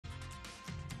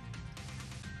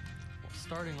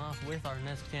starting off with our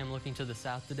nest cam looking to the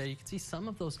south today. You can see some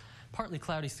of those partly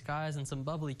cloudy skies and some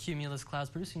bubbly cumulus clouds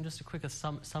producing just a quick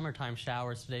summertime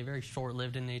showers today, very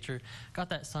short-lived in nature. Got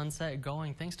that sunset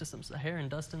going thanks to some hair and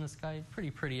dust in the sky.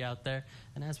 Pretty out there.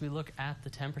 And as we look at the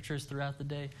temperatures throughout the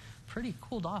day, pretty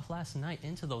cooled off last night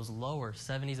into those lower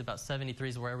 70s, about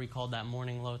 73s where we called that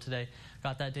morning low today.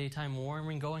 Got that daytime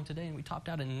warming going today, and we topped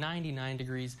out at 99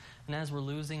 degrees. And as we're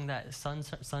losing that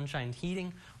sunshine heating,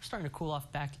 we're starting to cool off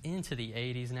back into the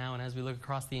 80s now. And as we look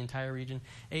across the entire region,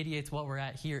 88 is what we're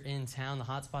at here in town. The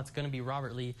hot spot's going to be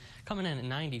Robert Lee, coming in at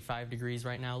 95 degrees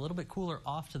right now. A little bit cooler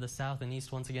off to the south and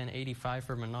east once again. 85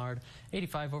 for Menard,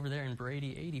 85 over there in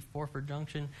Brady, 84 for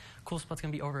Junction. Cool spot's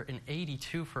going to be over in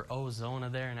 82 for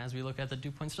Ozona there. And as we look at the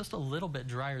dew points, just a little bit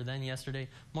drier than yesterday.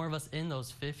 More of us in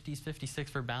those 50s,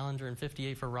 56 for Ballinger and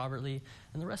 58 for Robert Lee.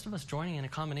 And the rest of us joining in a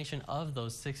combination of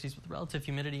those 60s with relative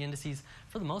humidity indices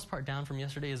for the most part down from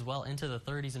yesterday as well into the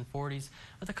 30s and 40s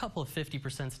with a couple of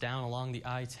 50% down along the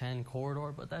I-10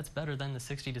 corridor, but that's better than the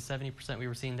 60 to 70% we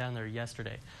were seeing down there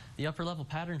yesterday. The upper level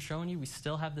pattern showing you we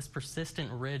still have this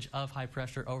persistent ridge of high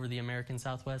pressure over the American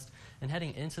Southwest, and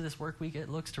heading into this work week it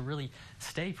looks to really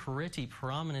stay pretty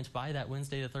prominent by that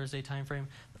Wednesday to Thursday time frame.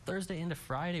 Thursday into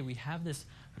Friday, we have this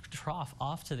trough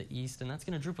off to the east, and that's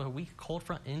going to droop a weak cold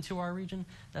front into our region.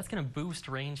 That's going to boost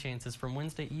rain chances from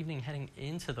Wednesday evening heading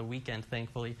into the weekend,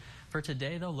 thankfully. For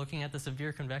today, though, looking at the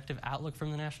severe convective outlook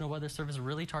from the National Weather Service,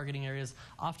 really targeting areas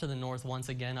off to the north once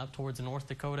again, up towards North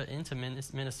Dakota into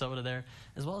Minnesota there,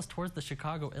 as well as towards the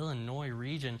Chicago, Illinois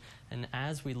region. And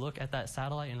as we look at that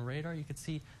satellite and radar, you can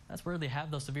see that's where they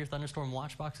have those severe thunderstorm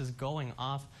watch boxes going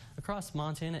off across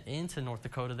Montana into North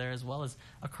Dakota there, as well as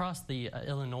across the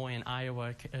Illinois and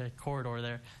Iowa corridor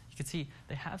there. You can see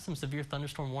they have some severe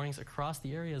thunderstorm warnings across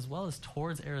the area as well as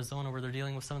towards Arizona, where they're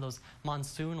dealing with some of those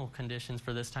monsoonal conditions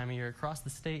for this time of year. Across the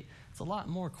state, it's a lot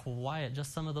more quiet.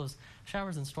 Just some of those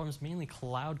showers and storms, mainly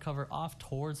cloud cover off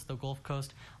towards the Gulf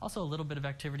Coast. Also a little bit of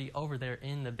activity over there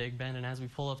in the Big Bend. And as we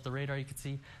pull up the radar, you can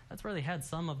see that's where they had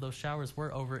some of those showers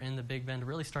were over in the Big Bend,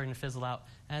 really starting to fizzle out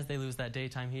as they lose that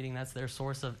daytime heating. That's their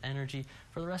source of energy.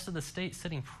 For the rest of the state,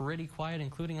 sitting pretty quiet,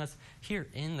 including us here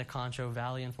in the Concho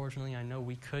Valley. Unfortunately, I know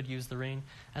we could use the rain.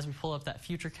 As we pull up that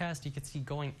futurecast, you can see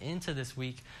going into this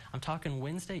week, I'm talking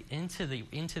Wednesday into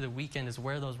the weekend is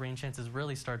where those rain chances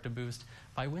really start to boost.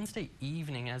 By Wednesday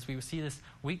evening, as we see this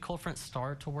weak cold front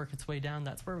start to work its way down,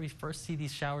 that's where we first see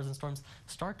these showers and storms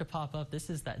start to pop up. This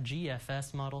is that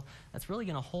GFS model that's really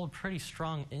going to hold pretty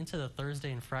strong into the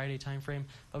Thursday and Friday time frame.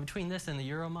 But between this and the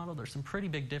Euro model, there's some pretty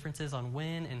big differences on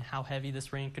when and how heavy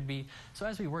this rain could be. So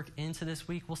as we work into this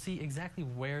week, we'll see exactly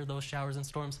where those showers and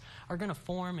storms are going to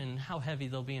form and how heavy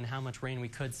they'll be and how much rain we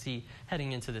could see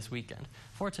heading into this weekend.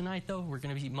 For tonight, though, we're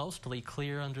going to be mostly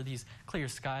clear under these clear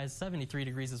skies. 73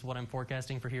 degrees is what I'm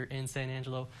forecasting for here in San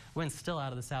Angelo. Winds still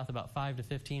out of the south about 5 to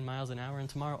 15 miles an hour. And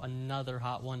tomorrow, another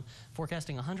hot one.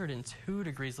 Forecasting 102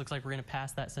 degrees. Looks like we're going to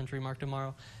pass that century mark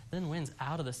tomorrow. Then winds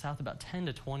out of the south about 10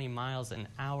 to 20 miles an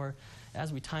hour.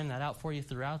 As we time that out for you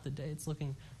throughout the day, it's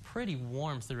looking pretty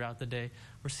warm throughout the day.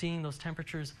 We're seeing those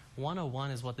temperatures.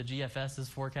 101 is what the GFS is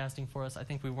forecasting for us. I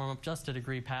think we warm up just a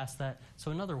degree past that.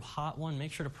 So another hot one.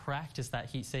 Make sure to practice that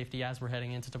heat safety as we're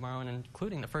heading into tomorrow and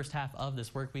including the first half of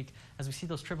this work week as we see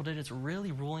those triple digits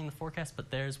really ruling the forecast.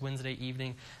 But there's Wednesday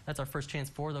evening. That's our first chance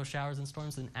for those showers and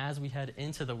storms. And as we head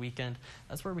into the weekend,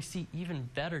 that's where we see even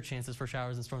better chances for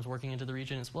showers and storms working into the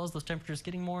region, as well as those temperatures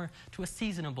getting more to a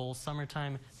seasonable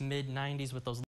summertime mid-90s with those